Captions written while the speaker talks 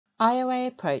IOA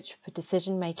approach for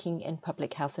decision-making in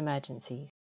public health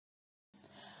emergencies.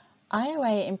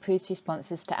 IOA improves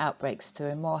responses to outbreaks through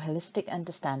a more holistic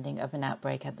understanding of an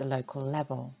outbreak at the local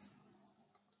level.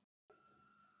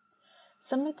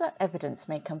 Some of that evidence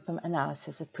may come from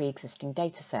analysis of pre-existing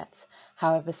datasets.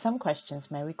 However, some questions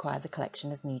may require the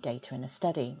collection of new data in a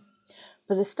study.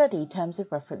 For the study, terms of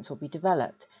reference will be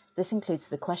developed. This includes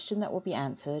the question that will be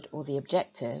answered or the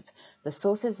objective, the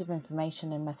sources of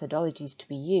information and methodologies to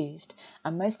be used,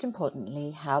 and most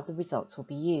importantly, how the results will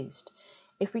be used.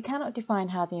 If we cannot define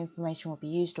how the information will be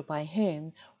used or by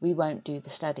whom, we won't do the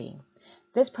study.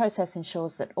 This process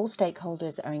ensures that all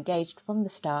stakeholders are engaged from the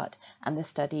start and the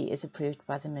study is approved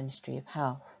by the Ministry of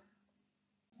Health.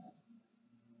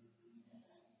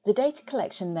 The data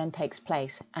collection then takes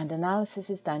place and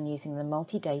analysis is done using the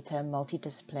multi-data,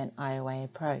 multi-discipline IOA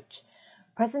approach.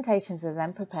 Presentations are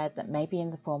then prepared that may be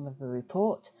in the form of a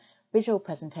report, visual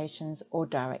presentations, or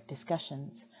direct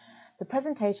discussions. The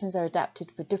presentations are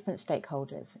adapted for different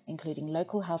stakeholders, including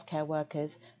local healthcare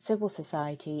workers, civil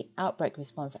society, outbreak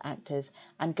response actors,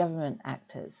 and government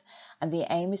actors, and the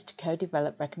aim is to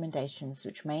co-develop recommendations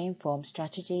which may inform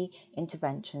strategy,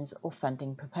 interventions, or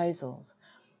funding proposals.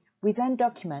 We then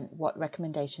document what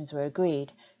recommendations were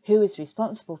agreed, who is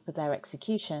responsible for their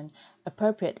execution,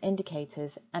 appropriate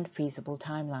indicators, and feasible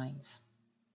timelines.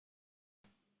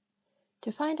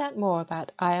 To find out more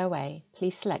about IOA,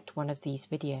 please select one of these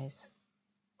videos.